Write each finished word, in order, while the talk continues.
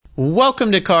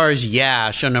Welcome to Cars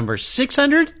Yeah, show number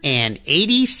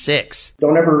 686.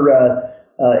 Don't ever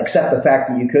accept the fact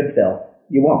that you could fail.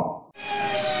 You won't.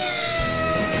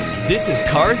 This is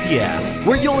Cars Yeah,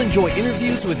 where you'll enjoy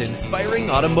interviews with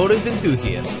inspiring automotive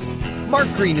enthusiasts.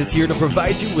 Mark Green is here to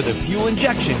provide you with a fuel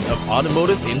injection of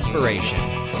automotive inspiration.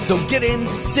 So get in,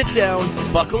 sit down,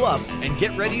 buckle up, and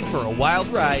get ready for a wild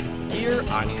ride here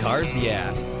on Cars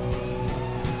Yeah.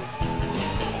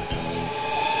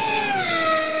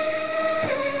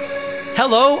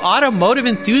 Hello, automotive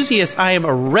enthusiasts. I am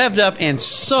revved up and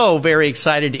so very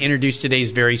excited to introduce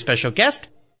today's very special guest,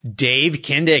 Dave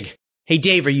Kindig. Hey,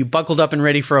 Dave, are you buckled up and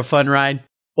ready for a fun ride?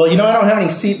 Well, I don't have any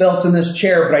seatbelts in this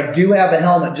chair, but I do have a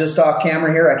helmet just off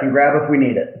camera here. I can grab if we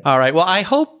need it. All right. Well, I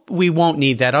hope we won't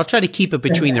need that. I'll try to keep it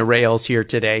between the rails here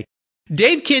today.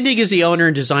 Dave Kindig is the owner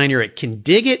and designer at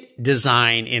Kindig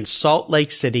Design in Salt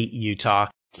Lake City, Utah.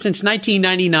 Since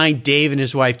 1999, Dave and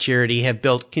his wife Charity have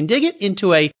built Kindig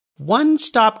into a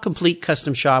one-stop complete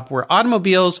custom shop where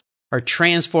automobiles are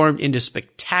transformed into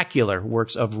spectacular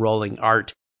works of rolling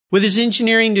art. With his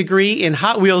engineering degree in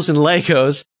Hot Wheels and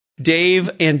Legos, Dave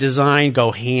and design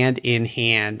go hand in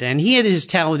hand, and he and his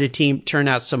talented team turn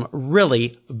out some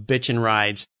really bitchin'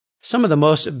 rides. Some of the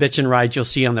most bitchin' rides you'll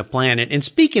see on the planet. And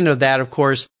speaking of that, of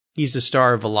course, he's the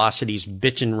star of Velocity's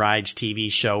Bitchin' Rides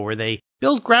TV show, where they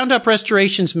build ground-up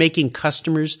restorations, making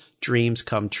customers' dreams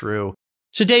come true.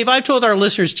 So, Dave, I've told our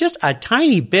listeners just a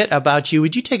tiny bit about you.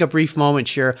 Would you take a brief moment,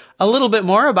 share a little bit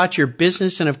more about your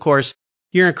business and, of course,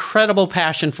 your incredible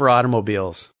passion for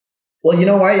automobiles? Well,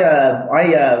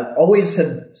 I always have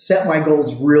set my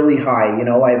goals really high.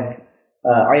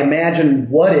 I imagine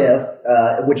what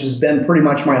if, which has been pretty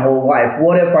much my whole life.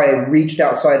 What if I reached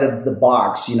outside of the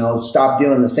box? Stop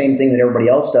doing the same thing that everybody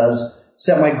else does.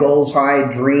 Set my goals high,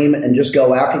 dream, and just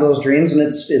go after those dreams. And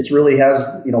it's really has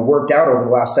worked out over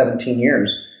the last 17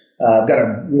 years. I've got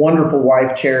a wonderful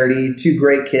wife, Charity, two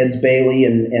great kids, Bailey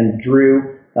and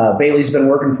Drew. Bailey's been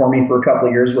working for me for a couple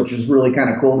of years, which is really kind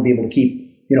of cool to be able to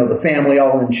keep, the family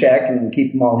all in check and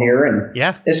keep them all here. And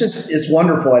yeah, it's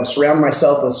wonderful. I've surrounded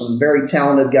myself with some very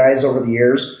talented guys over the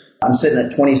years. I'm sitting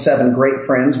at 27 great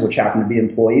friends, which happen to be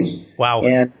employees. Wow.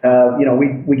 And,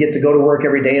 we get to go to work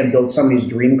every day and build somebody's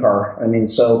dream car.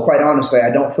 So quite honestly, I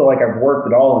don't feel like I've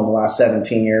worked at all in the last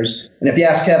 17 years. And if you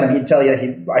ask Kevin, he'd tell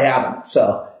you I haven't.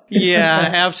 So. Yeah,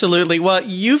 absolutely. Well,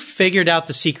 you've figured out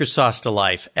the secret sauce to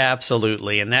life.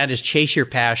 Absolutely. And that is chase your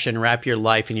passion, wrap your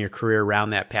life and your career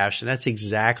around that passion. That's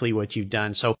exactly what you've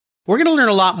done. So we're going to learn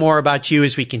a lot more about you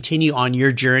as we continue on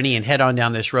your journey and head on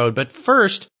down this road. But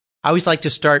first, I always like to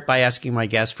start by asking my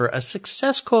guests for a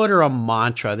success quote or a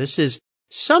mantra. This is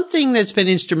something that's been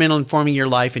instrumental in forming your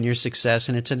life and your success.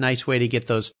 And it's a nice way to get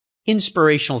those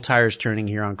inspirational tires turning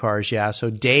here on Cars Yeah.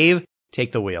 So Dave,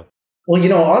 take the wheel.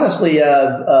 Well, honestly,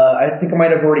 I think I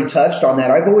might have already touched on that.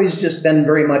 I've always just been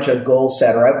very much a goal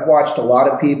setter. I've watched a lot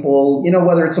of people,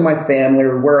 whether it's in my family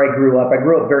or where I grew up. I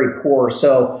grew up very poor,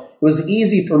 so it was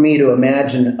easy for me to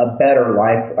imagine a better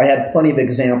life. I had plenty of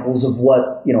examples of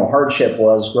what, hardship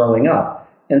was growing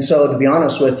up. And so to be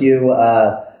honest with you,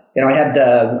 I had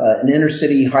an inner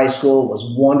city high school. It was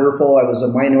wonderful. I was a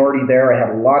minority there. I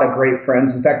had a lot of great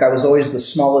friends. In fact, I was always the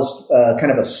smallest,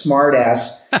 kind of a smart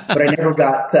ass, but I never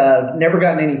got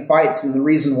in any fights. And the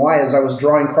reason why is I was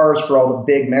drawing cars for all the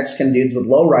big Mexican dudes with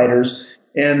lowriders,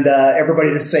 and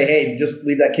everybody would say, "Hey, just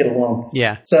leave that kid alone."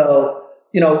 Yeah. So,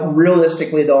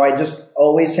 realistically though, I just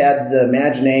always had the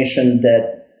imagination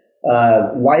that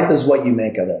life is what you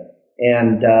make of it.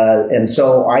 And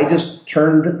so I just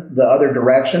turned the other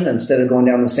direction instead of going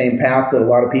down the same path that a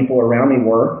lot of people around me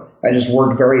were. I just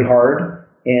worked very hard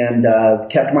and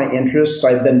kept my interests.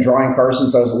 I've been drawing cars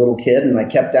since I was a little kid, and I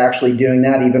kept actually doing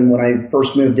that even when I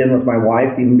first moved in with my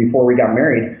wife, even before we got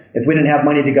married. If we didn't have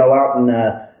money to go out and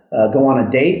go on a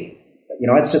date,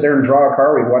 I'd sit there and draw a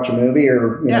car. We'd watch a movie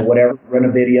or whatever, rent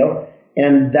a video.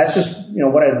 And that's just,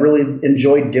 what I really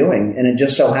enjoyed doing. And it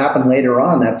just so happened later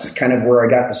on, that's kind of where I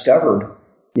got discovered,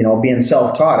 being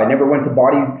self-taught. I never went to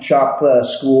body shop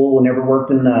school and never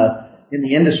worked in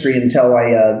the industry until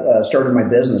I started my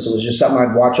business. It was just something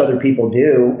I'd watch other people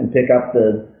do and pick up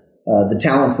the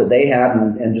talents that they had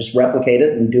and just replicate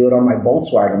it and do it on my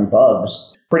Volkswagen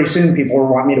Bugs. Pretty soon people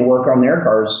were wanting me to work on their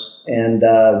cars, and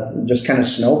just kind of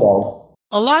snowballed.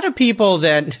 A lot of people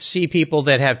that see people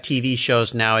that have TV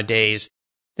shows nowadays,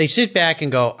 they sit back and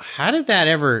go, how did that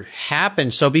ever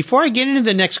happen? So before I get into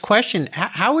the next question,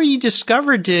 how were you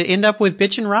discovered to end up with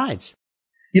Bitchin' Rides?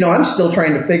 I'm still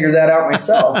trying to figure that out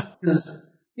myself because,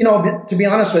 To be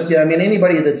honest with you, I mean,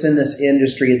 anybody that's in this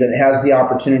industry that has the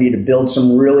opportunity to build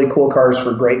some really cool cars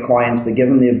for great clients that give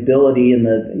them the ability and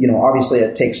obviously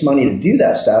it takes money to do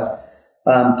that stuff.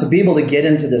 To be able to get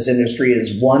into this industry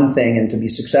is one thing and to be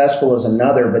successful is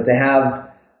another, but to have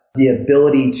the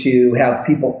ability to have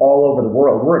people all over the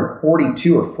world. We're in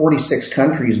 42 or 46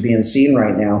 countries being seen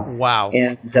right now. Wow.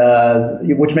 And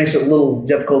which makes it a little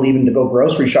difficult even to go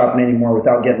grocery shopping anymore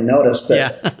without getting noticed. But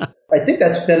yeah. I think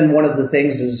that's been one of the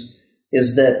things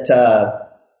is that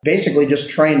basically just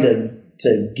trying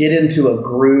to get into a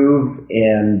groove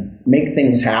and make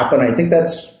things happen. I think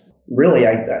that's really,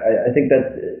 I think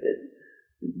that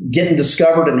getting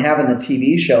discovered and having the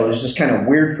TV show is just kind of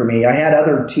weird for me. I had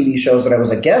other TV shows that I was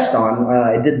a guest on.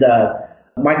 I did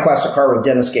My Classic Car with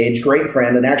Dennis Gage, great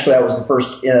friend, and actually that was the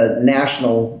first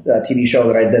national TV show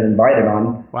that I'd been invited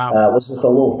on. Wow. It was with a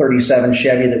little 37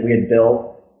 Chevy that we had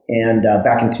built, and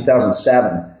back in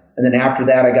 2007. And then after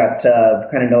that, I got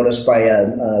kind of noticed by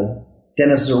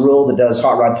Dennis Zarul that does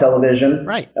Hot Rod Television.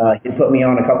 Right. He put me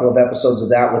on a couple of episodes of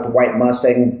that with the White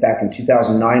Mustang back in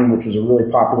 2009, which was a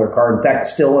really popular car. In fact,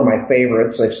 it's still one of my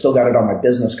favorites. I've still got it on my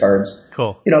business cards.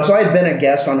 Cool. So I had been a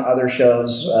guest on other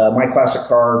shows, My Classic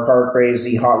Car, Car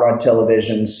Crazy, Hot Rod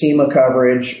Television, SEMA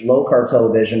coverage, Low Car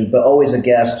Television, but always a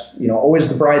guest, always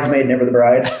the bridesmaid, never the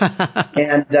bride.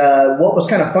 And what was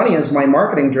kind of funny is my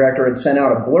marketing director had sent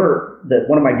out a blurb that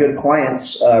one of my good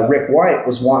clients, Rick White,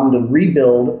 was wanting to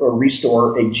rebuild or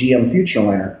restore a GM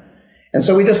Futureliner. And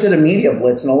so we just did a media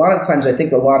blitz. And a lot of times I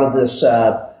think a lot of this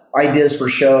ideas for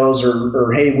shows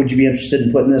or, hey, would you be interested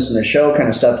in putting this in a show kind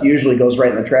of stuff usually goes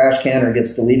right in the trash can or gets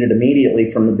deleted immediately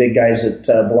from the big guys at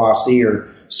Velocity or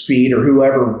Speed or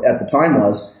whoever at the time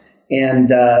was.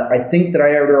 And I think that I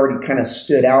had already kind of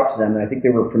stood out to them. And I think they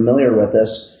were familiar with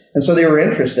us. And so they were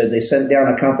interested. They sent down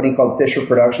a company called Fisher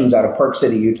Productions out of Park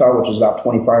City, Utah, which is about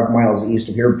 25 miles east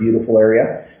of here, beautiful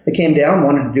area. They came down,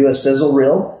 wanted to do a sizzle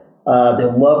reel. They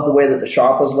loved the way that the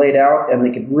shop was laid out, and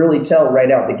they could really tell right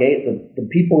out the gate that the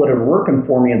people that are working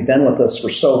for me have been with us for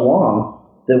so long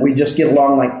that we just get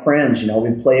along like friends. We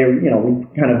play, we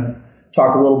kind of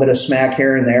talk a little bit of smack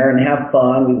here and there and have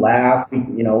fun. We laugh,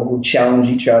 we challenge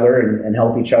each other and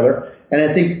help each other. And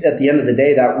I think at the end of the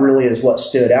day, that really is what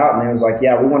stood out. And it was like,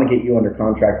 yeah, we want to get you under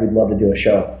contract. We'd love to do a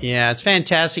show. Yeah, it's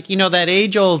fantastic. That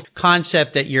age-old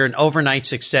concept that you're an overnight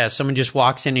success. Someone just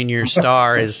walks in and you're a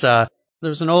star is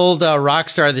there's an old rock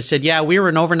star that said, yeah, we were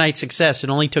an overnight success. It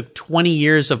only took 20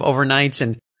 years of overnights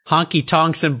and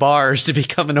honky-tonks and bars to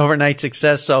become an overnight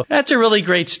success. So that's a really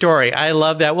great story. I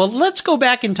love that. Well, let's go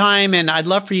back in time, and I'd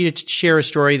love for you to share a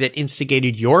story that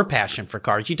instigated your passion for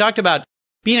cars. You talked about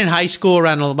being in high school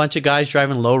around a bunch of guys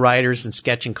driving lowriders and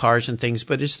sketching cars and things,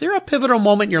 but is there a pivotal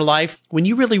moment in your life when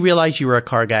you really realized you were a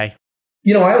car guy?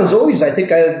 I was always,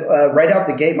 right out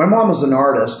the gate, my mom was an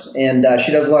artist, and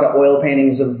she does a lot of oil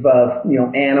paintings of,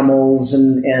 animals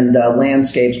and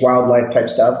landscapes, wildlife type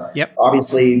stuff. Yep.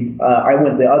 Obviously, I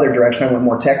went the other direction. I went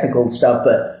more technical stuff,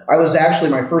 but I was actually,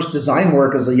 my first design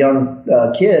work as a young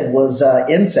kid was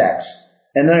insects.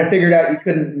 And then I figured out you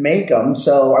couldn't make them,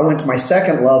 so I went to my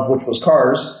second love, which was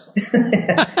cars.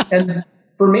 And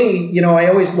for me, I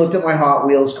always looked at my Hot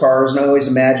Wheels cars and I always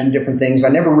imagined different things. I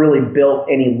never really built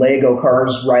any Lego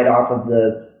cars right off of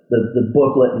the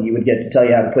booklet that you would get to tell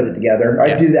you how to put it together.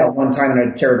 I'd do that one time and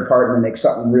I'd tear it apart and then make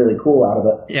something really cool out of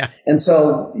it. Yeah. And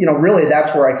so, really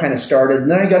that's where I kind of started.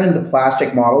 And then I got into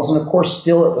plastic models and of course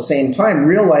still at the same time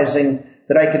realizing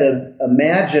that I could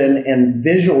imagine and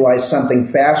visualize something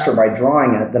faster by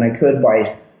drawing it than I could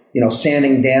by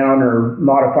sanding down or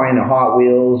modifying a Hot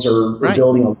Wheels or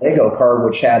building a Lego car,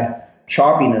 which had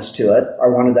choppiness to it. I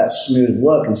wanted that smooth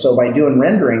look. And so by doing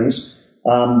renderings,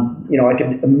 I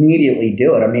could immediately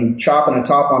do it. I mean, chopping a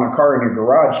top on a car in your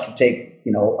garage could take,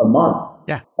 a month.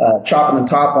 Yeah. Chopping the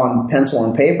top on pencil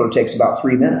and paper takes about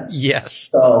 3 minutes. Yes.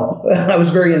 So I was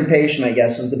very impatient, I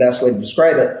guess, is the best way to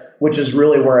describe it, which is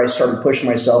really where I started pushing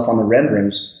myself on the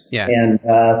renderings. Yeah. And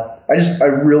I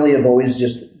really have always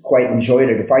just quite enjoyed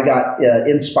it. If I got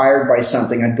inspired by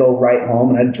something, I'd go right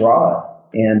home and I'd draw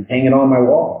it and hang it on my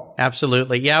wall.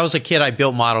 Absolutely. Yeah, I was a kid. I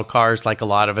built model cars like a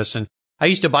lot of us, and I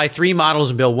used to buy 3 models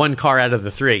and build 1 car out of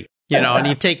the 3. And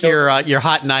you take your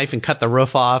hot knife and cut the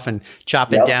roof off and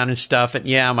chop it down and stuff. And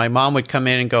yeah, my mom would come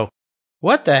in and go,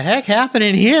 "What the heck happened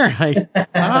in here?"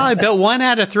 I built 1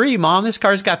 out of 3, Mom. This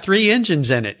car's got 3 engines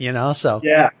in it, so.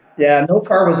 Yeah, no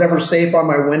car was ever safe on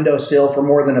my windowsill for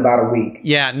more than about a week.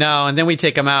 Yeah, no, and then we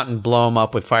take them out and blow them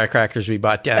up with firecrackers we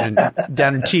bought down in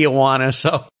Tijuana,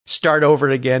 so start over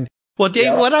again. Well,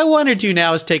 Dave, what I want to do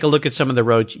now is take a look at some of the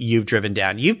roads you've driven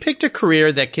down. You've picked a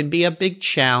career that can be a big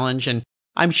challenge, and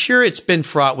I'm sure it's been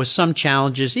fraught with some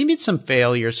challenges, even some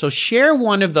failures. So share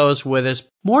one of those with us.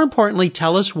 More importantly,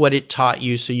 tell us what it taught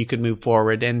you so you could move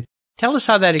forward, and tell us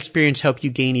how that experience helped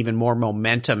you gain even more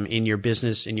momentum in your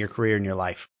business, in your career, in your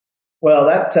life. Well,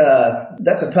 that's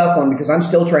a tough one because I'm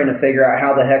still trying to figure out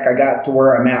how the heck I got to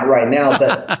where I'm at right now.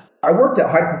 But I worked at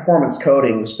High Performance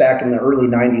Coatings back in the early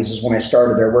 90s is when I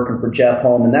started there working for Jeff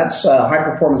Holm. And that's High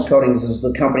Performance Coatings is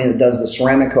the company that does the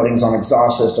ceramic coatings on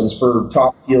exhaust systems for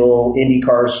Top Fuel, Indy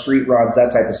cars, street rods,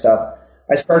 that type of stuff.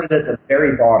 I started at the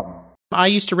very bottom. I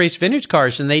used to race vintage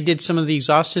cars, and they did some of the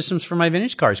exhaust systems for my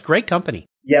vintage cars. Great company.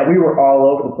 Yeah, we were all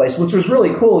over the place, which was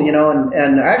really cool,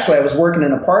 and actually I was working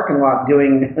in a parking lot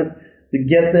doing,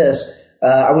 get this,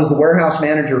 I was the warehouse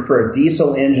manager for a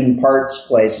diesel engine parts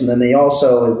place, and then it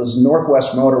was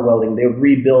Northwest Motor Welding. They would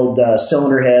rebuild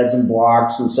cylinder heads and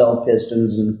blocks and sell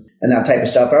pistons and that type of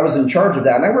stuff. I was in charge of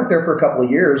that, and I worked there for a couple of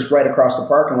years right across the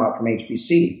parking lot from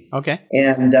HPC. Okay.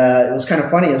 And it was kind of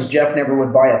funny, as Jeff never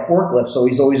would buy a forklift, so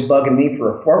he's always bugging me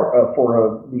for the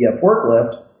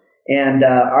forklift. And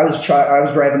I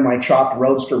was driving my chopped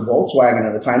Roadster Volkswagen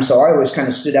at the time, so I always kind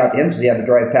of stood out to him because he had to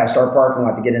drive past our parking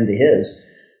lot to get into his.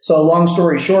 So long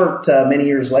story short, many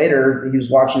years later, he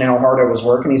was watching how hard I was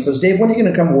working. He says, "Dave, when are you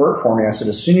going to come work for me?" I said,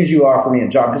 "As soon as you offer me a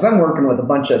job," because I'm working with a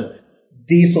bunch of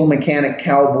diesel mechanic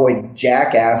cowboy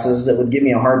jackasses that would give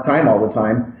me a hard time all the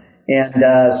time.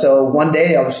 And so one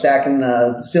day I was stacking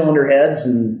cylinder heads,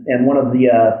 and one of the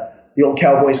old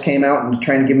cowboys came out and was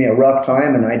trying to give me a rough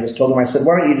time, and I just told him, I said,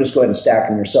 "Why don't you just go ahead and stack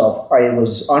them yourself?" I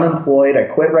was unemployed. I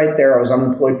quit right there. I was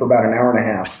unemployed for about an hour and a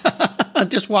half.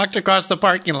 Just walked across the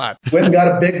parking lot. Went and got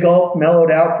a big gulp,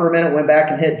 mellowed out for a minute, went back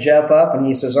and hit Jeff up, and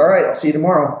he says, "All right, I'll see you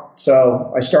tomorrow."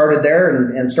 So I started there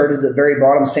and started at the very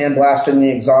bottom, sandblasting the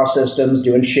exhaust systems,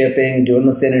 doing shipping, doing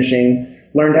the finishing,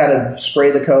 learned how to spray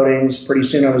the coatings. Pretty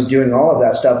soon I was doing all of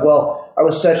that stuff. Well, I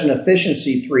was such an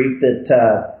efficiency freak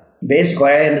that basically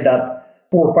I ended up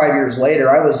 4 or 5 years later,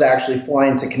 I was actually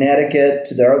flying to Connecticut,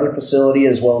 to their other facility,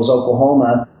 as well as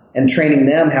Oklahoma, and training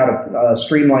them how to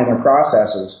streamline their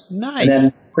processes. Nice. And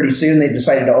then pretty soon they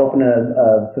decided to open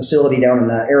a facility down in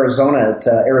Arizona at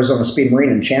Arizona Speed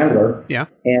Marine in Chandler. Yeah.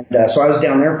 And so I was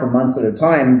down there for months at a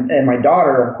time. And my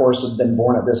daughter, of course, had been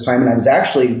born at this time. And I was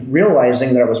actually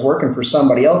realizing that I was working for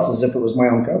somebody else as if it was my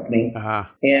own company,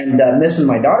 and missing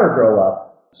my daughter grow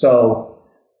up. So,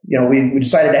 we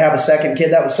decided to have a second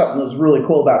kid. That was something that was really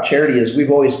cool about Charity, is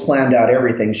we've always planned out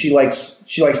everything. She likes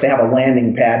to have a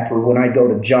landing pad for when I go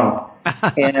to jump.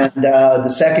 And the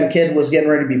second kid was getting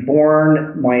ready to be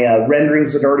born. My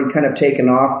renderings had already kind of taken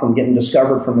off from getting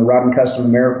discovered from the Rod and Custom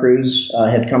Americruise,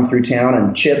 had come through town,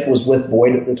 and Chip was with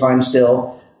Boyd at the time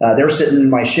still. They were sitting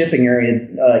in my shipping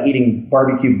area eating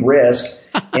barbecue brisk.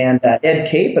 And Ed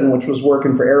Capon, which was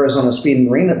working for Arizona Speed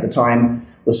Marine at the time,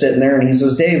 was sitting there, and he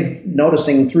says, "Dave,"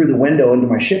 noticing through the window into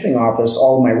my shipping office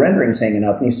all of my renderings hanging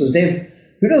up, and he says, "Dave,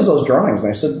 who does those drawings?" And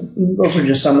I said, "Those are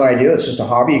just some that I do. It's just a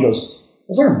hobby." He goes,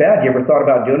 "Those aren't bad. You ever thought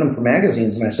about doing them for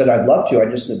magazines?" And I said, "I'd love to. I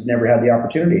just have never had the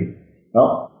opportunity."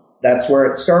 Well, that's where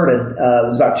it started. It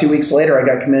was about 2 weeks later I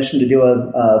got commissioned to do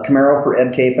a Camaro for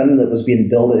Ed Capon that was being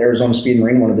built at Arizona Speed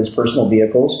Marine, one of his personal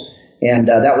vehicles. And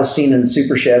that was seen in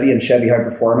Super Chevy and Chevy High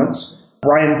Performance.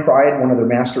 Brian Pride, one of their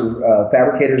master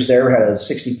fabricators there, had a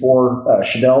 64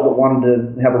 Chevelle that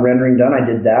wanted to have a rendering done. I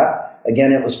did that.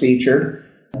 Again, it was featured.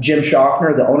 Jim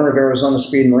Schaffner, the owner of Arizona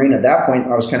Speed Marine, at that point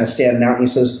I was kind of standing out, and he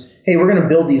says, "Hey, we're going to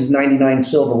build these 99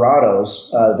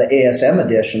 Silverados, the ASM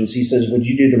editions." He says, "Would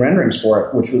you do the renderings for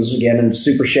it?" Which was, again, in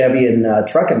Super Chevy and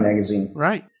Truckin' magazine.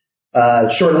 Right.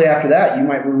 Shortly after that, you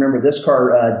might remember this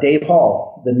car, Dave Hall,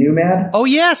 the Numad. Oh,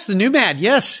 yes, the Numad.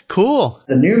 Yes, cool.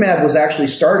 The Numad was actually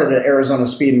started at Arizona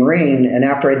Speed Marine, and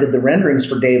after I did the renderings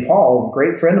for Dave Hall, a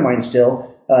great friend of mine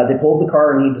still, they pulled the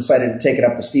car and he decided to take it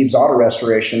up to Steve's Auto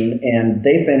Restoration, and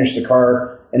they finished the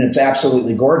car, and it's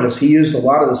absolutely gorgeous. He used a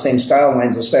lot of the same style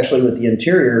lines, especially with the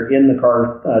interior, in the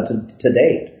car to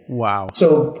date. Wow.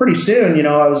 So pretty soon,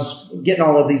 I was getting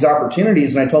all of these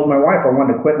opportunities, and I told my wife I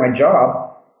wanted to quit my job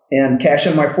and cash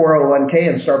in my 401k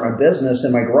and start my business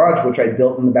in my garage, which I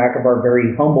built in the back of our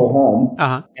very humble home.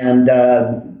 And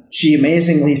she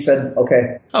amazingly said,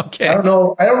 okay. I don't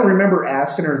know. I don't remember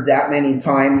asking her that many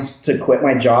times to quit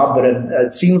my job, but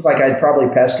it seems like I'd probably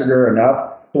pestered her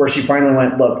enough where she finally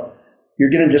went, "Look, you're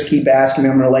going to just keep asking me.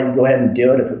 I'm going to let you go ahead and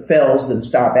do it. If it fails, then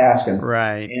stop asking."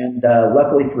 Right. And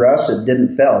luckily for us, it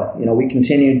didn't fail. We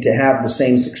continued to have the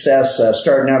same success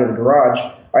starting out of the garage.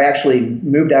 I actually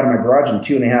moved out of my garage in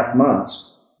 2.5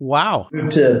 months. Wow.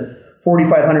 Moved to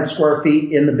 4,500 square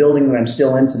feet in the building that I'm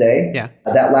still in today. Yeah.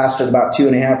 That lasted about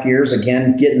 2.5 years.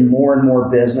 Again, getting more and more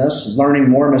business, learning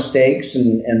more mistakes,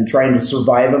 and trying to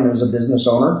survive them as a business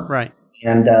owner. Right.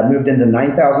 and moved into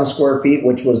 9,000 square feet,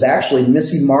 which was actually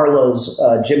Missy Marlowe's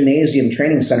gymnasium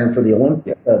training center for the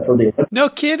Olympia. No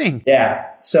kidding. Yeah.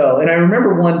 So, and I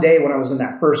remember one day when I was in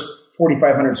that first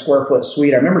 4,500 square foot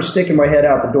suite, I remember sticking my head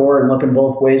out the door and looking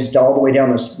both ways all the way down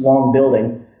this long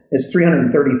building. It's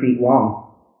 330 feet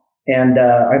long. And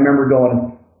I remember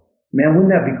going, man,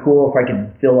 wouldn't that be cool if I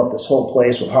could fill up this whole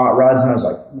place with hot rods? And I was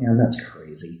like, man, that's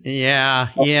crazy. Yeah.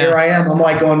 Here I am. I'm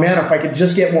like going, man, if I could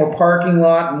just get more parking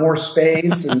lot and more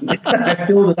space. And I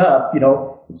filled it up.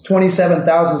 It's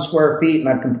 27,000 square feet and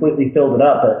I've completely filled it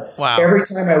up. But wow. Every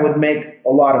time I would make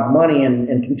a lot of money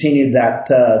and continue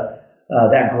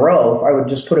that growth, I would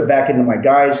just put it back into my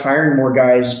guys, hiring more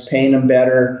guys, paying them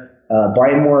better,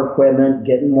 buying more equipment,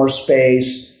 getting more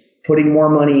space, putting more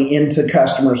money into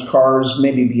customers' cars,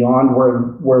 maybe beyond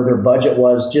where their budget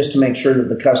was, just to make sure that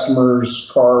the customer's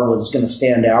car was going to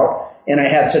stand out. And I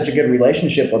had such a good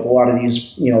relationship with a lot of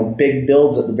these, big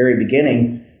builds at the very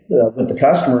beginning with the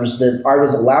customers that I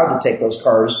was allowed to take those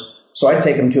cars. So I'd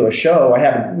take them to a show. I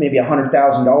had maybe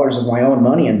 $100,000 of my own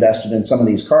money invested in some of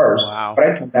these cars. Wow. But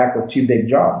I'd come back with 2 big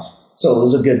jobs. So it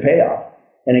was a good payoff.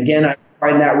 And again, I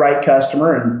find that right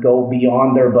customer and go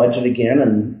beyond their budget again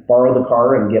and borrow the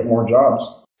car and get more jobs.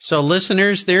 So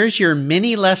listeners, there's your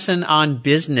mini lesson on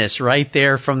business right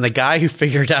there from the guy who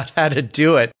figured out how to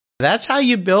do it. That's how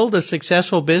you build a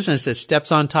successful business that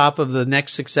steps on top of the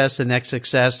next success.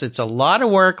 It's a lot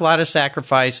of work, a lot of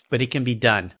sacrifice, but it can be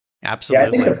done. Absolutely. Yeah,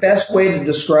 I think the best way to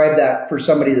describe that for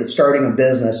somebody that's starting a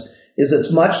business is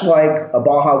it's much like a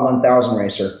Baja 1000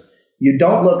 racer. You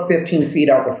don't look 15 feet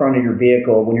out the front of your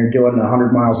vehicle when you're doing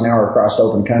 100 miles an hour across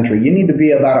open country. You need to be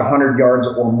about 100 yards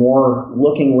or more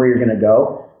looking where you're going to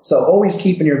go. So always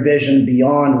keeping your vision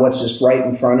beyond what's just right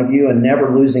in front of you and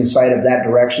never losing sight of that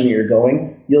direction that you're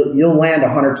going. You'll land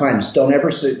 100 times. Don't ever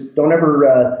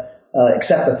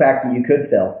accept the fact that you could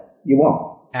fail. You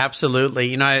won't.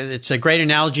 Absolutely. It's a great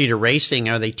analogy to racing.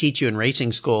 They teach you in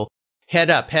racing school.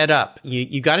 Head up.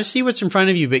 You got to see what's in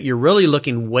front of you, but you're really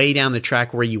looking way down the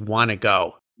track where you want to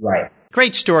go. Right.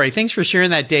 Great story. Thanks for sharing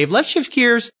that, Dave. Let's shift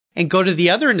gears and go to the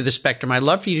other end of the spectrum. I'd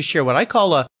love for you to share what I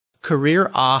call a career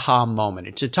aha moment.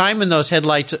 It's a time when those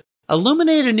headlights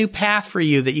illuminate a new path for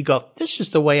you that you go, this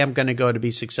is the way I'm going to go to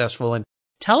be successful. And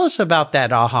tell us about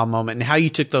that aha moment and how you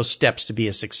took those steps to be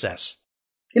a success.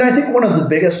 I think one of the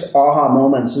biggest aha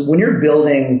moments is when you're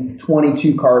building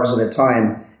 22 cars at a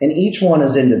time, and each one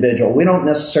is individual. We don't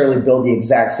necessarily build the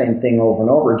exact same thing over and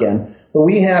over again. But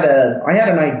I had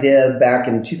an idea back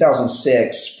in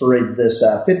 2006 for this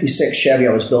 56 Chevy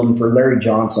I was building for Larry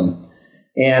Johnson.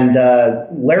 And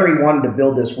Larry wanted to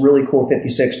build this really cool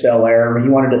 56 Bel Air. He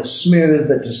wanted it smooth,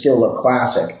 but to still look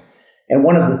classic. And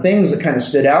one of the things that kind of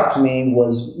stood out to me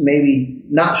was maybe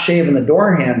not shaving the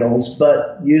door handles,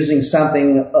 but using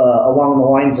something along the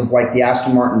lines of like the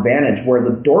Aston Martin Vantage, where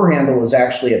the door handle is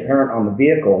actually apparent on the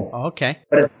vehicle. Okay.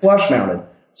 But it's flush mounted.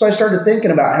 So I started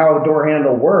thinking about how a door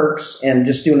handle works and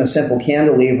just doing a simple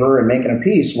cantilever and making a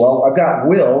piece. Well, I've got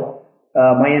Will,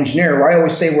 my engineer. I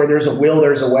always say where there's a will,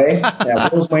 there's a way. Yeah,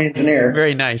 Will's my engineer.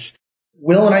 Very nice.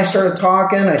 Will and I started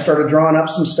talking. I started drawing up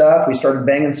some stuff. We started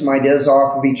banging some ideas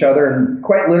off of each other. And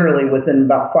quite literally within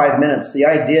about 5 minutes, the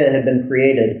idea had been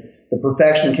created. The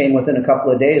perfection came within a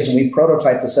couple of days, and we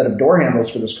prototyped a set of door handles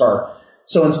for this car.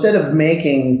 So instead of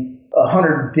making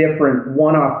 100 different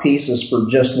one-off pieces for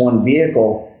just one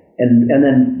vehicle and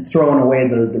then throwing away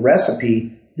the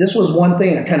recipe, this was one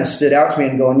thing that kind of stood out to me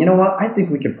and going, you know what, I think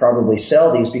we could probably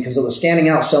sell these, because it was standing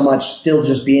out so much still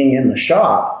just being in the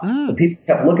shop. The people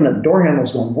kept looking at the door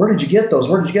handles going, where did you get those?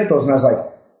 Where did you get those? And I was like,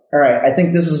 all right, I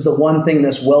think this is the one thing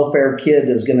this welfare kid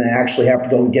is going to actually have to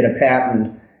go get a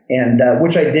patent, and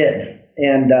which I did.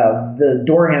 And the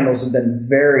door handles have been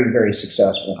very, very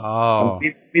successful. Oh.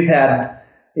 We've had,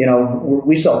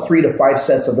 we sell 3 to 5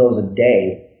 sets of those a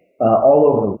day all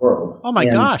over the world. Oh, my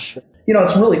gosh.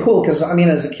 It's really cool because,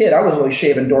 as a kid, I was always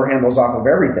shaving door handles off of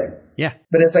everything. Yeah.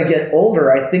 But as I get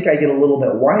older, I think I get a little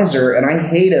bit wiser, and I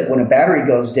hate it when a battery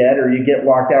goes dead or you get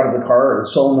locked out of the car or the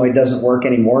solenoid doesn't work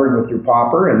anymore with your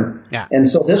popper. And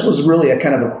so this was really a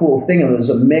kind of a cool thing. It was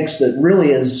a mix that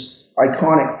really is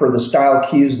iconic for the style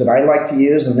cues that I like to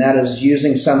use, and that is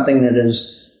using something that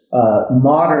is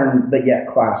modern but yet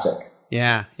classic.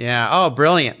 Yeah. Oh,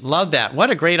 brilliant. Love that.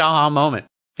 What a great aha moment.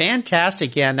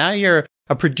 Fantastic. Yeah, now you're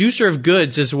a producer of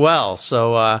goods as well.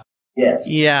 So, yes.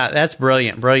 Yeah, that's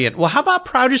brilliant. Well, how about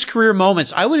proudest career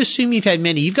moments? I would assume you've had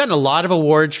many. You've gotten a lot of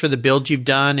awards for the builds you've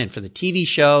done and for the TV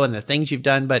show and the things you've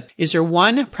done. But is there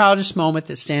one proudest moment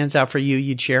that stands out for you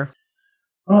you'd share?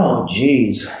 Oh,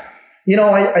 geez.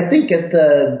 I think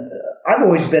I've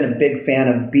always been a big fan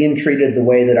of being treated the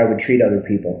way that I would treat other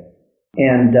people.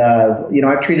 And,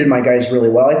 I've treated my guys really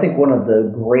well. I think one of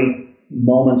the great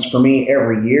moments for me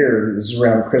every year is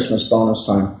around Christmas bonus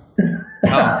time.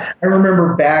 I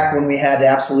remember back when we had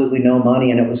absolutely no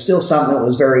money, and it was still something that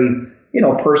was very,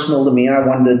 personal to me. I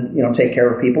wanted to, take care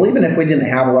of people, even if we didn't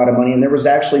have a lot of money. And there was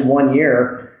actually one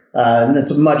year, and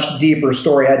it's a much deeper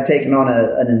story. I'd taken on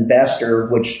an investor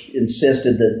which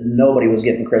insisted that nobody was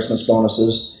getting Christmas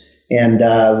bonuses. And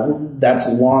that's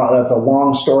a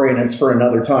long story, and it's for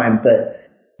another time. But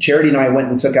Charity and I went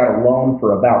and took out a loan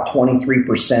for about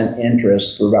 23%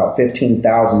 interest for about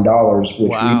 $15,000,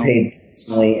 which we paid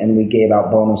personally, and we gave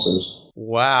out bonuses.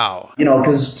 Wow.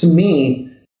 Because to me,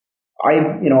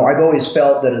 I've always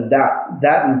felt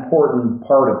that important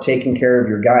part of taking care of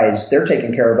your guys, they're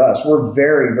taking care of us. We're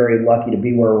very, very lucky to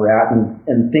be where we're at,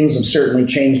 and things have certainly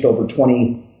changed over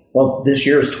this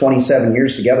year is 27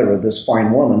 years together with this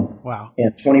fine woman. Wow.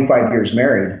 And 25 years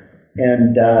married.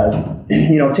 And,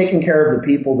 taking care of the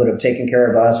people that have taken care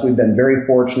of us, we've been very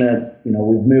fortunate.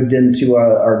 We've moved into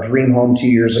our dream home 2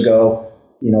 years ago.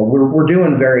 We're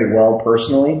doing very well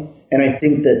personally. And I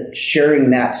think that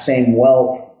sharing that same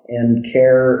wealth and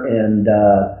care and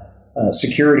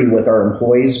security with our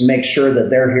employees makes sure that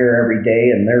they're here every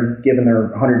day and they're giving their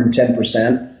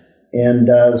 110%. And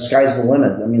the sky's the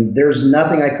limit. I mean, there's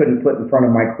nothing I couldn't put in front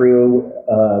of my crew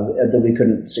that we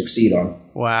couldn't succeed on.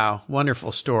 Wow.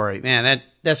 Wonderful story. Man,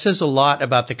 that says a lot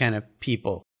about the kind of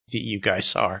people that you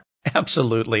guys are.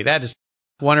 Absolutely. That is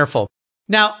wonderful.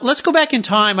 Now, let's go back in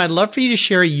time. I'd love for you to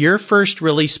share your first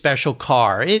really special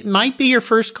car. It might be your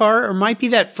first car or might be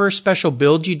that first special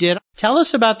build you did. Tell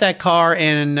us about that car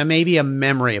and maybe a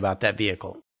memory about that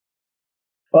vehicle.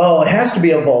 Well, it has to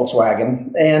be a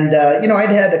Volkswagen. And, I'd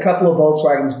had a couple of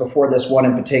Volkswagens before this one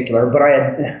in particular, but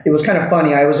it was kind of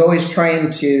funny. I was always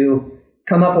trying to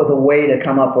come up with a way to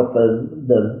come up with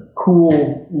the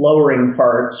cool lowering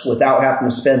parts without having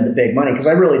to spend the big money, because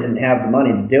I really didn't have the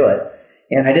money to do it.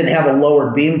 And I didn't have a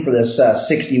lowered beam for this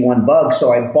 61 Bug,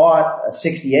 so I bought a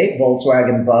 68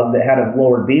 Volkswagen Bug that had a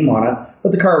lowered beam on it,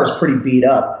 but the car was pretty beat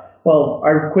up. Well,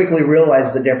 I quickly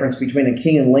realized the difference between a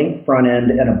King and Link front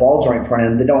end and a ball joint front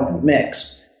end. They don't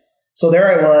mix. So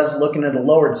there I was looking at a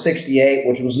lowered 68,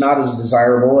 which was not as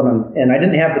desirable, and I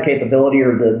didn't have the capability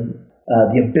or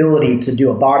the ability to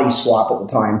do a body swap at the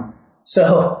time.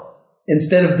 So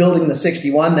instead of building the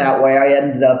 61 that way, I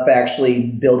ended up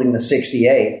actually building the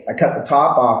 68. I cut the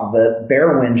top off of it,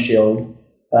 bare windshield,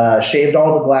 shaved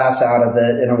all the glass out of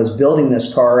it, and I was building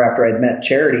this car after I'd met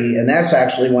Charity, and that's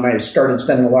actually when I started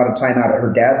spending a lot of time out at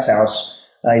her dad's house.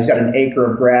 He's got an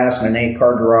acre of grass and an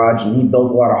 8-car garage, and he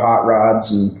built a lot of hot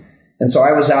rods, and so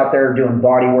I was out there doing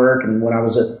body work, and when I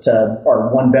was at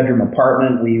our one-bedroom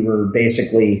apartment, we were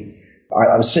basically,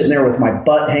 I was sitting there with my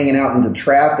butt hanging out into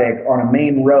traffic on a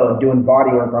main road doing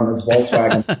body work on this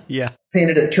Volkswagen. Yeah.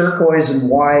 Painted it turquoise and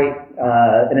white,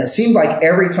 and it seemed like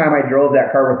every time I drove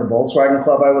that car with the Volkswagen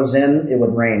Club I was in, it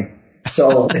would rain.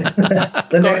 So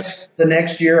the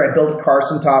next year I built a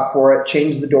Carson top for it,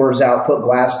 changed the doors out, put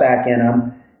glass back in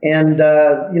them, and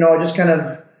I just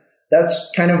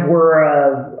that's kind of where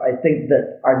I think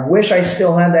that I wish I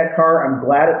still had that car. I'm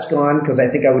glad it's gone, because I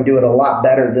think I would do it a lot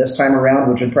better this time around,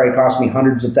 which would probably cost me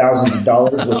hundreds of thousands of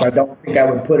dollars, which I don't think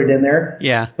I would put it in there.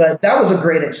 Yeah. But that was a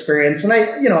great experience. And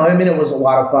it was a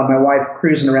lot of fun. My wife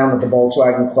cruising around with the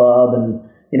Volkswagen Club and,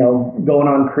 going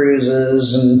on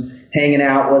cruises and hanging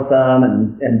out with them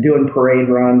and doing parade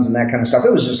runs and that kind of stuff.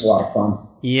 It was just a lot of fun.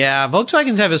 Yeah.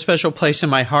 Volkswagens have a special place in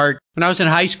my heart. When I was in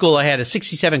high school, I had a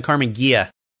 67 Karmann Ghia.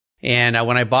 And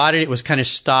when I bought it, it was kind of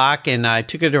stock, and I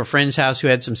took it to a friend's house who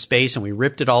had some space, and we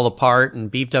ripped it all apart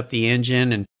and beefed up the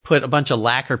engine and put a bunch of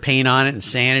lacquer paint on it and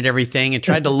sanded everything and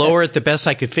tried to lower it the best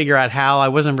I could figure out how. I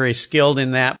wasn't very skilled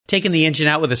in that. Taking the engine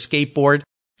out with a skateboard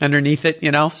underneath it,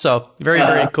 So very,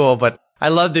 very cool. But I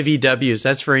love the VWs.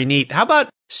 That's very neat. How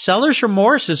about seller's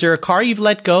remorse? Is there a car you've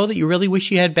let go that you really wish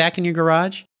you had back in your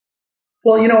garage?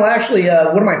 Well, actually,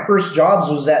 one of my first jobs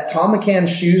was at Tom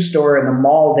McCann's shoe store in the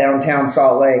mall downtown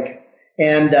Salt Lake.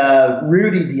 And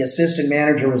Rudy, the assistant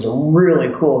manager, was a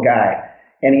really cool guy.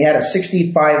 And he had a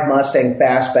 65 Mustang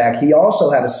Fastback. He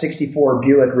also had a 64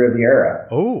 Buick Riviera.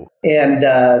 Oh. And,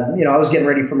 I was getting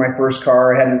ready for my first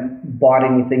car. I hadn't bought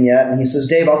anything yet. And he says,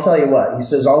 Dave, I'll tell you what. He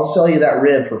says, I'll sell you that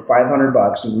Riv for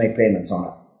 $500 and make payments on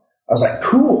it. I was like,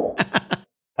 cool.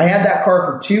 I had that car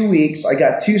for 2 weeks. I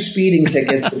got 2 speeding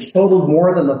tickets, which totaled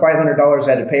more than the $500 I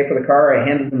had to pay for the car. I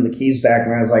handed him the keys back,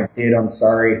 and I was like, dude, I'm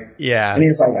sorry. Yeah. And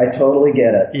he's like, I totally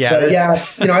get it. Yeah.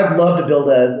 But I'd love to build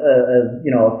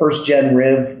a first gen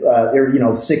Riv,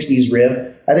 60s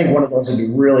Riv. I think one of those would be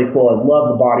really cool. I love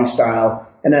the body style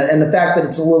and the fact that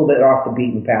it's a little bit off the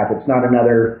beaten path. It's not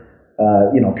another,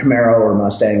 Camaro or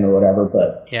Mustang or whatever.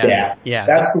 But yeah,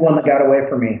 that's the one that got away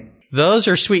from me. Those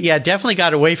are sweet. Yeah, definitely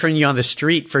got away from you on the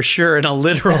street for sure in a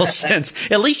literal sense.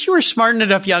 At least you were smart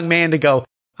enough, young man, to go,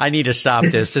 I need to stop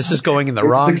this. This is going in the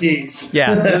wrong. The keys.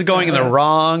 Yeah, this is going in the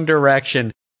wrong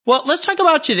direction. Well, let's talk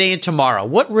about today and tomorrow.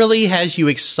 What really has you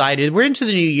excited? We're into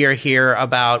the new year here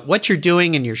about what you're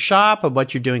doing in your shop and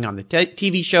what you're doing on the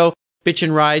TV show,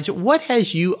 Bitchin' Rides. What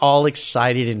has you all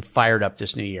excited and fired up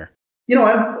this new year?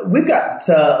 We've got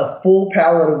a full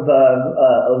palette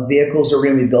of vehicles that we're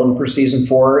going to be building for season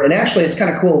 4. And actually, it's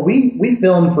kind of cool. We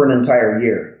film for an entire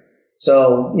year.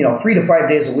 So, 3 to 5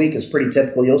 days a week is pretty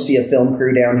typical. You'll see a film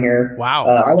crew down here. Wow.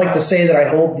 I like to say that I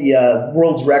hold the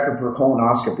world's record for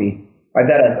colonoscopy. I've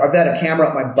had a camera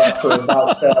up my butt for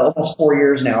about almost 4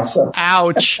 years now. So,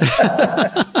 ouch.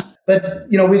 But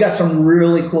we got some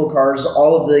really cool cars.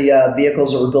 All of the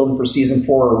vehicles that we're building for season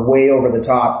 4 are way over the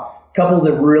top. A couple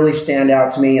that really stand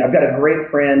out to me. I've got a great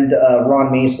friend,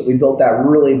 Ron Meese, that we built that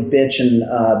really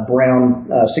bitchin'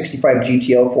 brown 65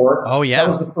 GTO for. Oh yeah, that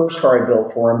was the first car I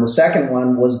built for him. The second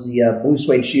one was the Blue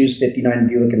Suede Shoes 59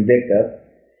 Buick Invicta.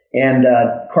 And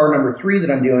car number 3 that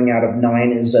I'm doing out of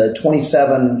 9 is a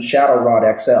 27 Shadow Rod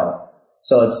XL.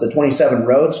 So it's the 27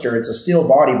 Roadster. It's a steel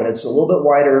body, but it's a little bit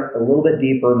wider, a little bit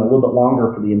deeper, and a little bit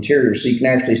longer for the interior, so you can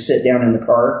actually sit down in the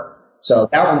car. So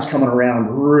that one's coming around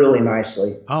really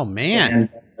nicely. Oh, man.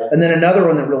 And then another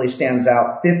one that really stands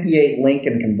out, 58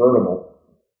 Lincoln convertible.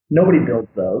 Nobody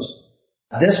builds those.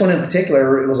 This one in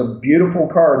particular, it was a beautiful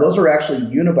car. Those are actually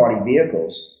unibody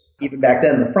vehicles. Even back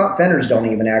then, the front fenders don't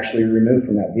even actually remove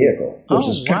from that vehicle, which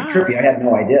is kind of trippy. I had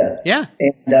no idea. Yeah.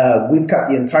 And we've cut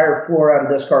the entire floor out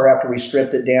of this car after we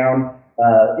stripped it down,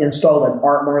 installed an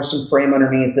Art Morrison frame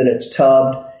underneath it. It's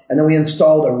tubbed. And then we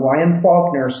installed a Ryan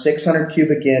Faulkner 600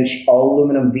 cubic inch all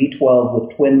aluminum V12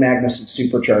 with twin Magnuson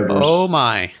superchargers. Oh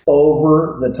my.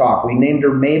 Over the top. We named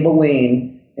her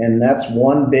Maybelline, and that's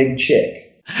one big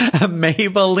chick.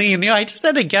 Maybelline. I just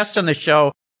had a guest on the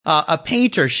show, a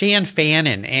painter, Shan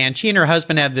Fannin, and she and her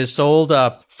husband have this old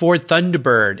Ford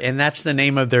Thunderbird, and that's the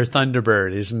name of their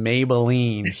Thunderbird is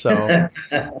Maybelline. So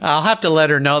I'll have to let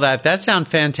her know that. That sounds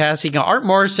fantastic. Art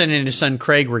Morrison and his son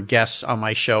Craig were guests on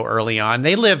my show early on.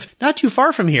 They live not too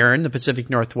far from here in the Pacific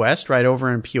Northwest, right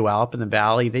over in Puyallup in the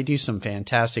Valley. They do some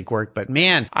fantastic work. But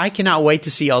man, I cannot wait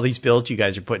to see all these builds you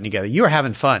guys are putting together. You are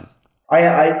having fun.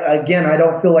 I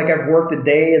don't feel like I've worked a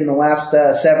day in the last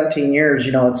 17 years.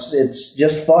 It's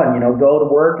just fun. Go to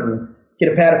work and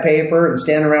get a pad of paper and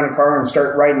stand around a car and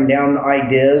start writing down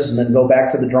ideas, and then go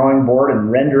back to the drawing board and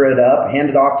render it up, hand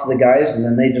it off to the guys, and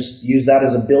then they just use that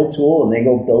as a build tool and they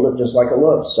go build it just like it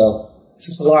looks. So it's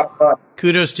just a lot of fun.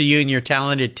 Kudos to you and your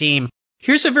talented team.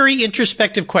 Here's a very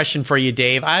introspective question for you,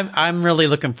 Dave. I'm really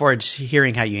looking forward to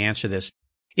hearing how you answer this.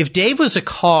 If Dave was a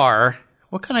car,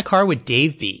 what kind of car would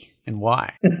Dave be? And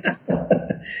why?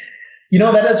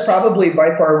 That is probably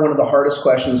by far one of the hardest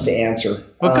questions to answer.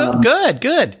 Well,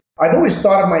 good. I've always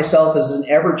thought of myself as an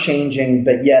ever-changing,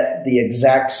 but yet the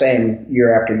exact same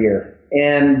year after year.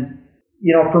 And,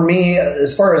 for me,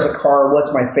 as far as a car,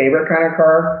 what's my favorite kind of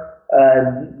car?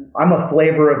 I'm a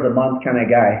flavor of the month kind of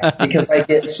guy because I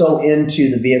get so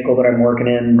into the vehicle that I'm working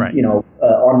in, right.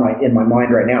 In my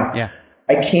mind right now. Yeah.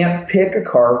 I can't pick a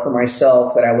car for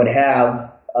myself that I would have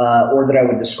or that I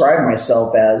would describe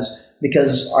myself as,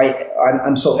 because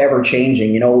I'm so ever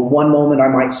changing. One moment I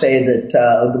might say that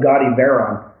a Bugatti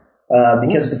Veyron,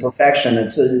 because the perfection.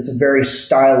 It's a very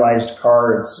stylized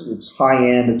car. It's high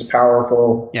end. It's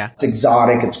powerful. Yeah. It's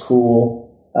exotic. It's cool.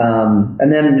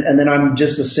 And then I'm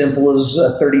just as simple as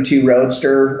a 32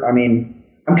 Roadster. I mean,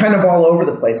 I'm kind of all over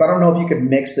the place. I don't know if you could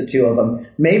mix the two of them.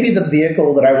 Maybe the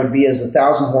vehicle that I would be is a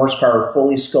 1,000 horsepower,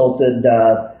 fully sculpted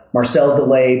Marcel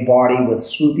Delay body with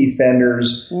swoopy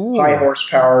fenders, high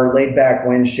horsepower, laid back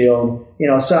windshield,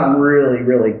 something really,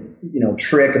 really,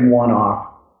 trick and one off.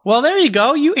 Well, there you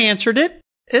go. You answered it.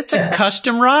 It's a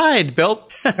custom ride, Bill.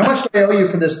 How much do I owe you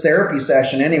for this therapy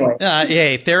session anyway?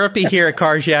 Hey, therapy here at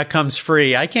Cars Yeah comes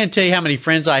free. I can't tell you how many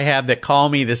friends I have that call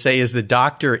me to say, is the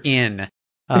doctor in?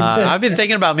 I've been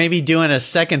thinking about maybe doing a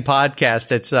second podcast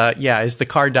that's, is the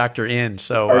car doctor in?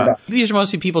 So, these are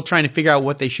mostly people trying to figure out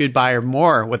what they should buy or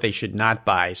more what they should not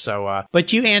buy. So,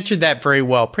 but you answered that very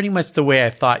well, pretty much the way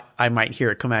I thought I might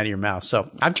hear it come out of your mouth. So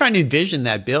I'm trying to envision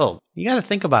that build. You got to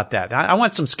think about that. I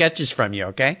want some sketches from you.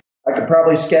 Okay. I could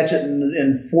probably sketch it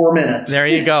in 4 minutes. There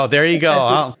you go.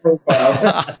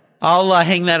 I'll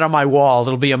hang that on my wall.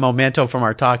 It'll be a memento from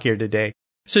our talk here today.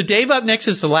 So Dave, up next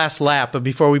is the last lap, but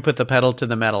before we put the pedal to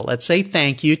the metal, let's say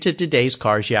thank you to today's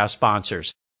Cars Yeah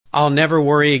sponsors. I'll never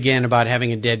worry again about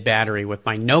having a dead battery with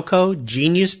my NOCO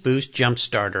Genius Boost Jump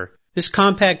Starter. This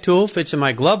compact tool fits in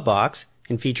my glove box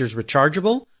and features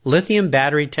rechargeable lithium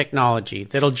battery technology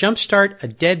that'll jumpstart a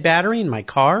dead battery in my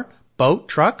car, boat,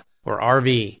 truck, or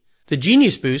RV. The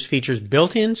Genius Boost features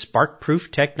built-in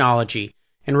spark-proof technology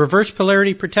and reverse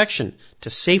polarity protection to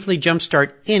safely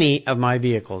jumpstart any of my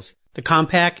vehicles. The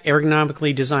compact,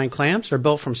 ergonomically designed clamps are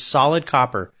built from solid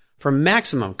copper for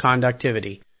maximum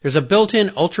conductivity. There's a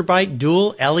built-in ultra-bright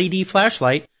dual LED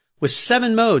flashlight with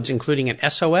 7 modes, including an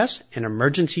SOS and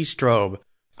emergency strobe.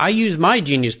 I use my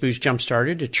Genius Boost jump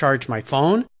starter to charge my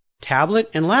phone,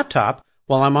 tablet, and laptop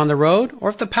while I'm on the road or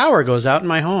if the power goes out in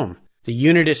my home. The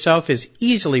unit itself is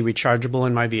easily rechargeable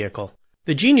in my vehicle.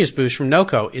 The Genius Boost from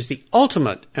NOCO is the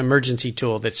ultimate emergency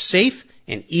tool that's safe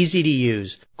and easy to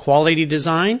use. Quality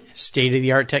design,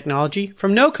 state-of-the-art technology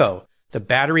from NOCO, the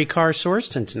battery car source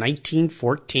since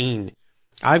 1914.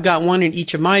 I've got one in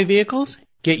each of my vehicles.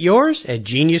 Get yours at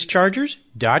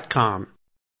geniuschargers.com.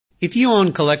 If you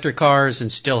own collector cars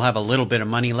and still have a little bit of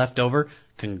money left over,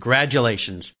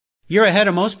 congratulations. You're ahead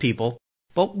of most people.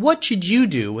 But what should you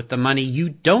do with the money you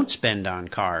don't spend on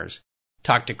cars?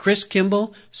 Talk to Chris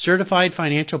Kimball, certified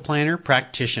financial planner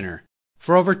practitioner.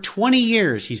 For over 20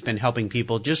 years, he's been helping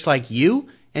people just like you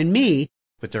and me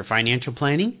with their financial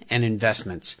planning and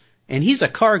investments. And he's a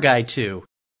car guy too.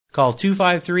 Call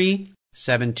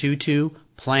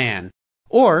 253-722-PLAN.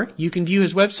 Or you can view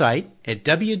his website at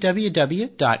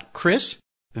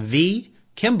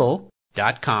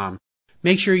www.chrisvkimball.com.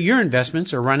 Make sure your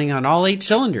investments are running on all 8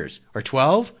 cylinders, or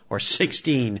 12, or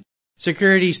 16.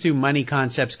 Securities through Money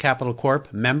Concepts Capital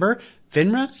Corp. Member,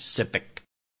 FINRA SIPC.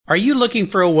 Are you looking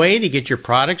for a way to get your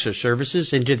products or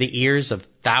services into the ears of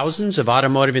thousands of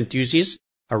automotive enthusiasts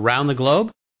around the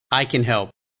globe? I can help.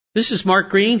 This is Mark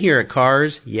Green here at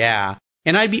Cars Yeah,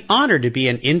 and I'd be honored to be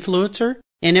an influencer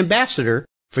and ambassador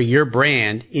for your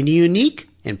brand in a unique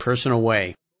and personal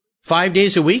way. 5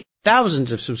 days a week,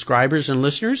 thousands of subscribers and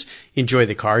listeners enjoy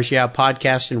the Cars Yeah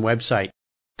podcast and website.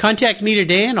 Contact me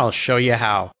today and I'll show you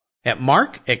how at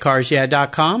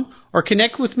mark@carsyeah.com or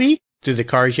connect with me through the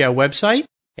Cars Yeah website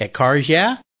at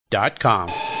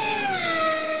carsyeah.com.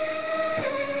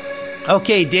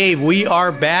 Okay, Dave, we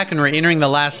are back and we're entering the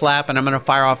last lap, and I'm going to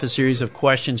fire off a series of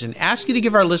questions and ask you to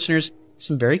give our listeners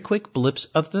some very quick blips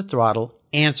of the throttle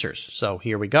answers. So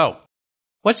here we go.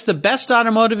 What's the best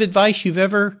automotive advice you've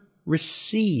ever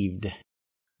received?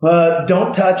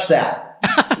 Don't touch that.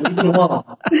 Leave it alone.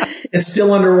 It's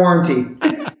still under warranty.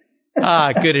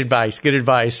 Good advice. Good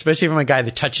advice, especially from a guy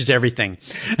that touches everything.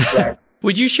 Right.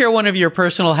 Would you share one of your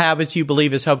personal habits you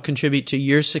believe has helped contribute to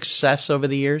your success over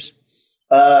the years?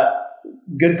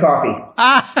 Good coffee.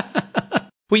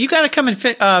 Well, you got to come and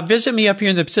visit me up here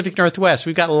in the Pacific Northwest.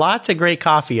 We've got lots of great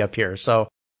coffee up here. So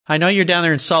I know you're down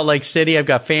there in Salt Lake City. I've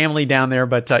got family down there,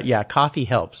 but yeah, coffee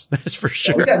helps. That's for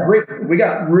sure. We got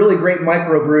really great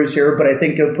microbrews here, but I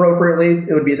think appropriately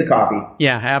it would be the coffee.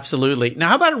 Yeah, absolutely. Now,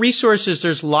 how about resources?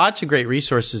 There's lots of great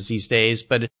resources these days,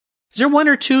 but is there one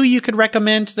or two you could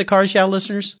recommend to the Cars Yeah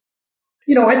listeners?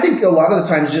 You know, I think a lot of the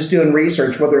times just doing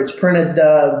research, whether it's printed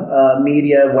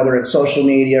media, whether it's social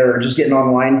media, or just getting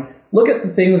online, look at the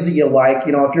things that you like.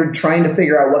 You know, if you're trying to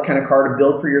figure out what kind of car to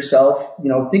build for yourself, you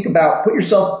know, put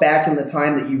yourself back in the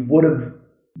time that you would have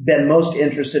been most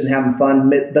interested in having fun,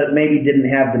 but maybe didn't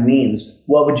have the means.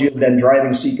 What would you have been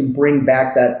driving so you can bring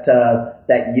back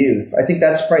that youth? I think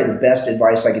that's probably the best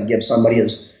advice I could give somebody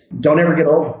is don't ever get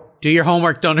old. Do your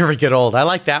homework. Don't ever get old. I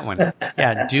like that one.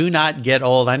 Yeah. Do not get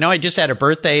old. I know I just had a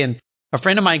birthday and a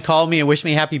friend of mine called me and wished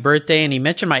me happy birthday. And he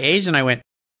mentioned my age and I went,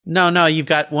 no, you've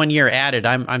got 1 year added.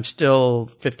 I'm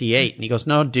still 58. And he goes,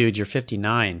 no, dude, you're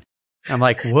 59. I'm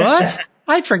like, what?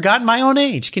 I'd forgotten my own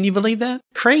age. Can you believe that?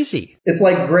 Crazy. It's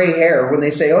like gray hair. When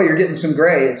they say, oh, you're getting some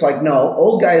gray. It's like, no,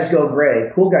 old guys go gray.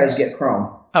 Cool guys get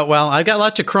chrome. Oh, well, I've got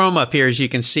lots of chrome up here, as you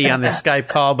can see on this Skype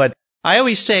call, but I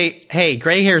always say, hey,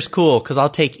 gray hair's cool because I'll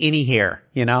take any hair,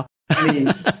 you know?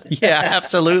 Yeah,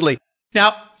 absolutely.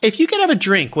 Now, if you could have a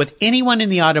drink with anyone in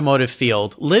the automotive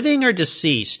field, living or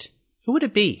deceased, who would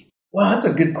it be? Well, that's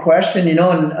a good question, you know,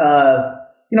 and,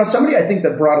 somebody I think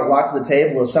that brought a lot to the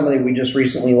table is somebody we just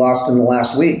recently lost in the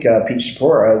last week, Pete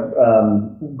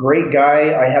Shapura. Great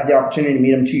guy. I had the opportunity to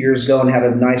meet him 2 years ago and had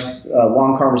a nice,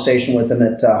 long conversation with him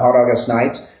at Hot August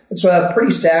Nights. It's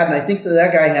pretty sad, and I think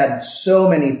that guy had so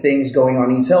many things going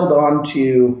on. He's held on to,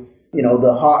 you know,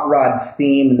 the hot rod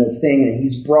theme and the thing that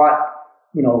he's brought,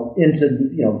 you know, into,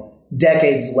 you know,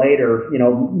 decades later. You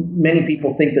know, many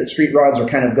people think that street rods are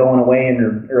kind of going away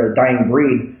and are a dying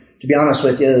breed. to be honest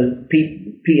with you,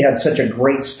 Pete had such a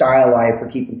great style eye for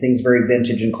keeping things very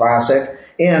vintage and classic.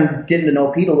 And getting to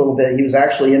know Pete a little bit, he was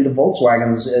actually into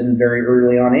Volkswagens in very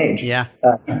early on age. Yeah.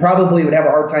 He probably would have a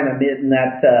hard time admitting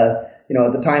that, at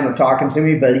the time of talking to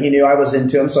me, but he knew I was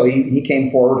into him, so he came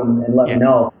forward and let me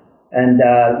know. And,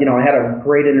 I had a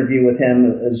great interview with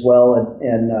him as well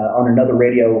and on another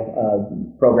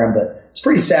radio program, but it's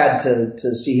pretty sad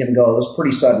to see him go. It was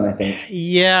pretty sudden, I think.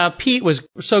 Yeah, Pete was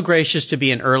so gracious to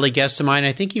be an early guest of mine.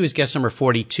 I think he was guest number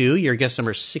 42. You're guest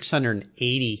number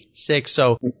 686.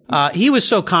 So he was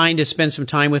so kind to spend some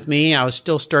time with me. I was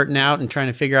still starting out and trying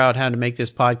to figure out how to make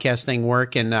this podcast thing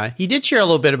work. And he did share a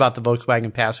little bit about the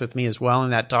Volkswagen Pass with me as well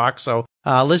in that talk. So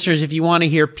listeners, if you want to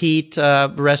hear Pete,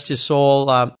 rest his soul,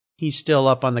 he's still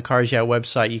up on the Cars Yeah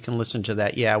website. You can listen to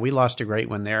that. Yeah, we lost a great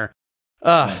one there.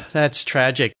 That's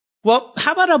tragic. Well,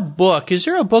 how about a book? Is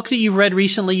there a book that you've read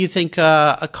recently you think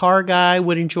a car guy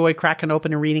would enjoy cracking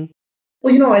open and reading?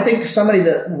 Well, I think somebody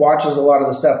that watches a lot of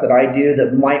the stuff that I do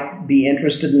that might be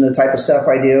interested in the type of stuff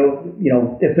I do,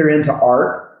 if they're into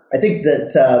art, I think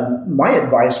that my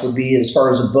advice would be, as far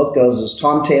as a book goes, is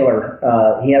Tom Taylor.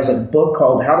 He has a book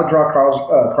called How to Draw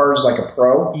Cars Like a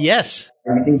Pro. Yes.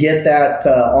 You can get that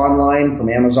online from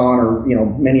Amazon or,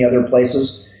 many other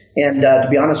places. And to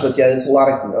be honest with you, it's a lot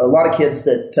of kids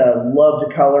that love to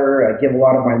color. I give a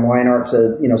lot of my line art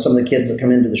to some of the kids that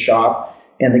come into the shop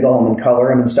and they go home and color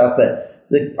them and stuff. But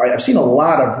I've seen a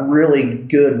lot of really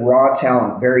good raw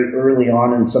talent very early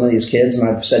on in some of these kids, and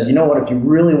I've said, if you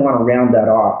really want to round that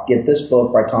off, get this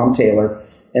book by Tom Taylor.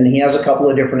 And he has a couple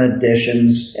of different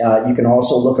editions. You can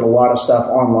also look at a lot of stuff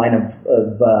online of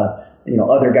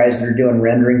other guys that are doing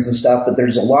renderings and stuff, but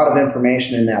there's a lot of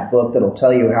information in that book that'll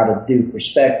tell you how to do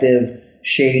perspective,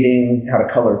 shading, how to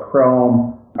color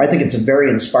chrome. I think it's a very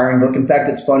inspiring book. In fact,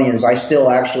 it's funny is I still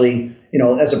actually,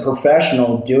 as a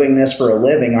professional doing this for a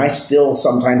living, I still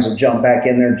sometimes will jump back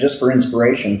in there just for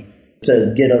inspiration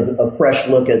to get a fresh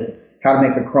look at how to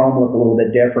make the chrome look a little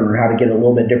bit different or how to get a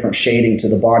little bit different shading to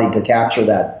the body to capture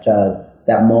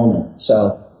that moment.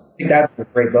 So I think that's a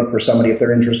great book for somebody if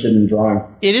they're interested in drawing.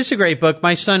 It is a great book.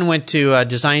 My son went to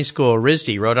design school,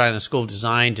 RISD, Rhode Island School of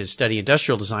Design, to study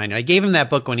industrial design. And I gave him that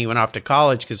book when he went off to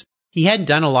college because he hadn't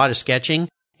done a lot of sketching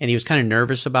and he was kind of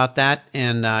nervous about that.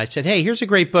 And I said, hey, here's a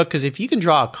great book because if you can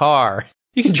draw a car,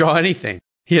 you can draw anything.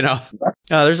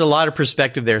 There's a lot of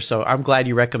perspective there. So I'm glad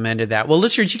you recommended that. Well,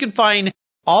 listeners, you can find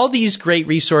all these great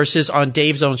resources on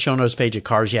Dave's own show notes page at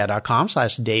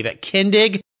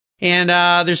carsyeah.com/Dave@Kindig. And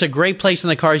there's a great place on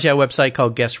the Cars Yeah website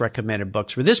called Guest Recommended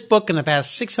Books, where this book and the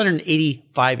past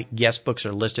 685 guest books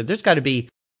are listed. There's got to be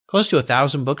close to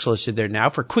 1,000 books listed there now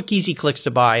for quick, easy clicks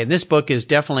to buy. And this book is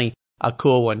definitely a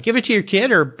cool one. Give it to your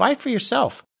kid or buy it for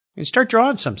yourself and start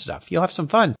drawing some stuff. You'll have some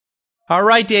fun. All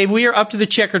right, Dave, we are up to the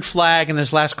checkered flag, and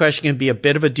this last question can be a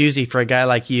bit of a doozy for a guy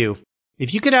like you.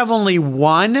 If you could have only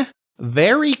one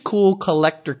very cool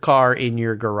collector car in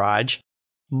your garage,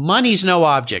 money's no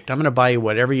object, I'm going to buy you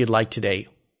whatever you'd like today,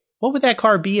 what would that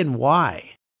car be and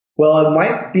why? Well, it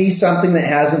might be something that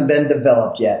hasn't been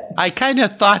developed yet. I kind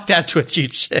of thought that's what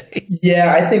you'd say.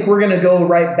 Yeah, I think we're going to go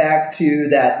right back to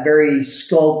that very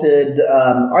sculpted.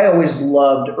 I always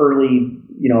loved early,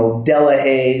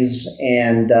 Delahaye's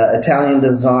and Italian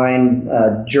design,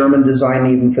 German design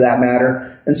even for that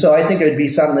matter. And so I think it would be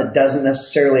something that doesn't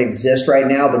necessarily exist right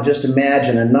now, but just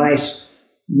imagine a nice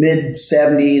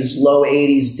mid-70s, low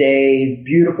 80s day,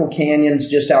 beautiful canyons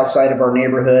just outside of our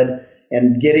neighborhood,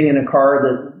 and getting in a car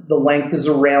that the length is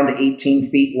around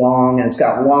 18 feet long, and it's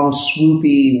got long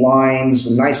swoopy lines,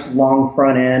 a nice long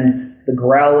front end, the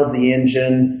growl of the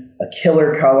engine, a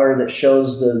killer color that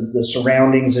shows the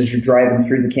surroundings as you're driving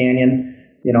through the canyon.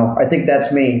 I think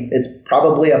that's me. It's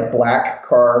probably a black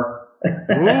car.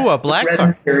 Ooh, a black red car.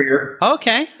 Interior.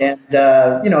 Okay. And,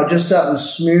 just something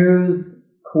smooth,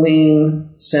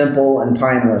 clean, simple, and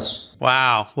timeless.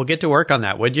 Wow. We'll get to work on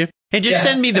that, would you? Hey, just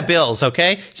send me the bills,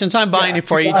 okay? Since I'm buying it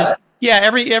for you,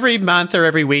 every month or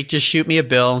every week, just shoot me a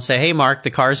bill and say, hey, Mark, the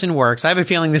car's in works. I have a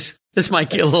feeling this might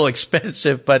get a little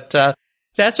expensive, but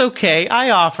that's okay.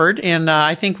 I offered, and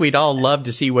I think we'd all love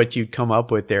to see what you'd come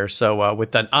up with there. So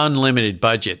with an unlimited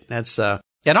budget, that's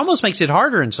it almost makes it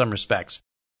harder in some respects.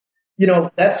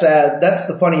 That's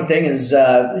the funny thing is,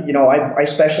 I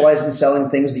specialize in selling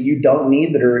things that you don't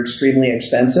need that are extremely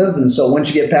expensive. And so once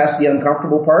you get past the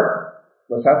uncomfortable part,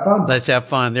 let's have fun. Let's have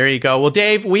fun. There you go. Well,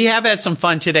 Dave, we have had some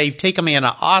fun today. You've taken me on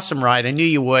an awesome ride. I knew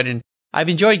you would. And I've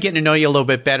enjoyed getting to know you a little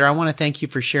bit better. I want to thank you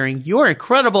for sharing your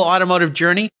incredible automotive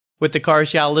journey with the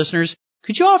Cars Yeah listeners.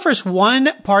 Could you offer us one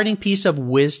parting piece of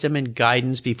wisdom and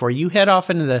guidance before you head off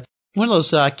into one of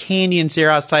those canyons there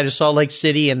outside of Salt Lake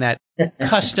City and that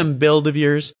custom build of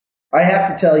yours? I have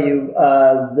to tell you,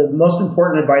 the most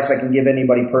important advice I can give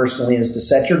anybody personally is to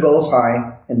set your goals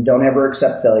high and don't ever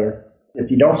accept failure. If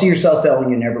you don't see yourself failing,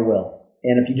 you never will.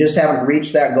 And if you just haven't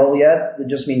reached that goal yet, it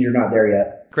just means you're not there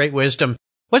yet. Great wisdom.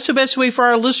 What's the best way for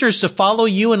our listeners to follow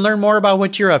you and learn more about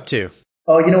what you're up to?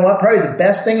 Oh, you know what? Probably the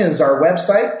best thing is our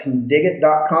website,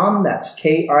 kindigit.com. That's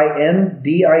KINDIGIT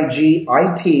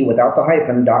without the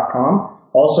hyphen.com.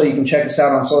 Also, you can check us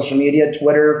out on social media,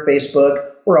 Twitter, Facebook.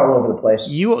 We're all over the place.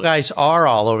 You guys are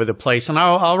all over the place. And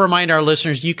I'll remind our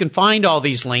listeners, you can find all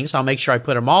these links. I'll make sure I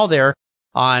put them all there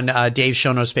on Dave's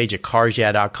show notes page at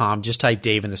carsyeah.com. Just type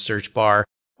Dave in the search bar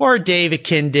or Dave at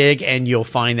Kindig, and you'll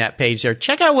find that page there.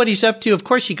 Check out what he's up to. Of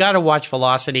course, you got to watch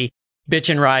Velocity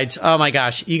Bitchin' Rides. Oh, my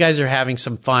gosh. You guys are having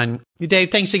some fun.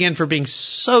 Dave, thanks again for being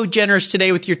so generous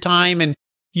today with your time and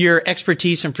your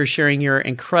expertise and for sharing your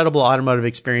incredible automotive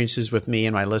experiences with me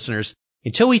and my listeners.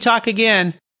 Until we talk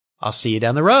again, I'll see you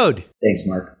down the road. Thanks,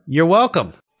 Mark. You're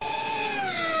welcome.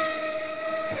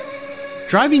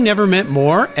 Driving never meant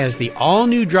more as the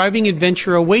all-new driving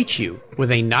adventure awaits you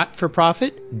with a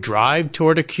not-for-profit Drive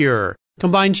Toward a Cure.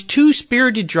 Combines 2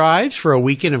 spirited drives for a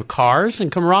weekend of cars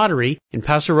and camaraderie in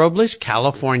Paso Robles,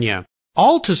 California.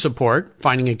 All to support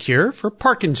finding a cure for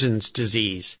Parkinson's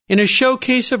disease. In a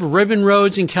showcase of ribbon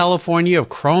roads in California of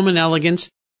chrome and elegance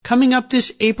coming up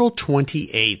this April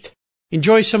 28th.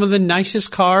 Enjoy some of the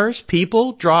nicest cars,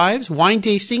 people, drives, wine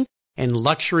tasting, and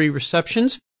luxury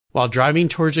receptions while driving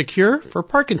towards a cure for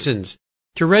Parkinson's.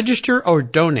 To register or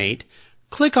donate,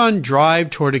 click on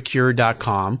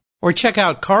drivetowardacure.com or check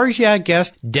out Cars Yeah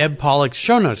guest Deb Pollock's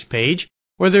show notes page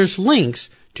where there's links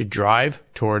to Drive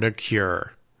Toward a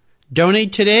Cure.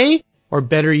 Donate today, or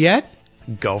better yet,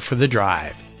 go for the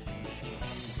drive.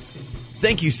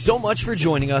 Thank you so much for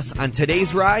joining us on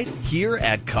today's ride here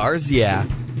at Cars Yeah.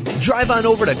 Drive on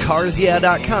over to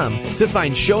carsyeah.com to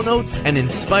find show notes and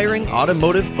inspiring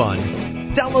automotive fun.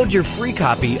 Download your free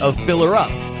copy of Filler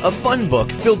Up, a fun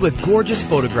book filled with gorgeous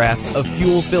photographs of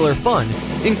fuel filler fun,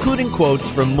 including quotes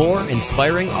from more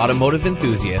inspiring automotive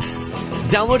enthusiasts.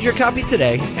 Download your copy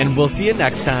today, and we'll see you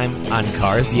next time on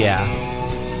Cars Yeah.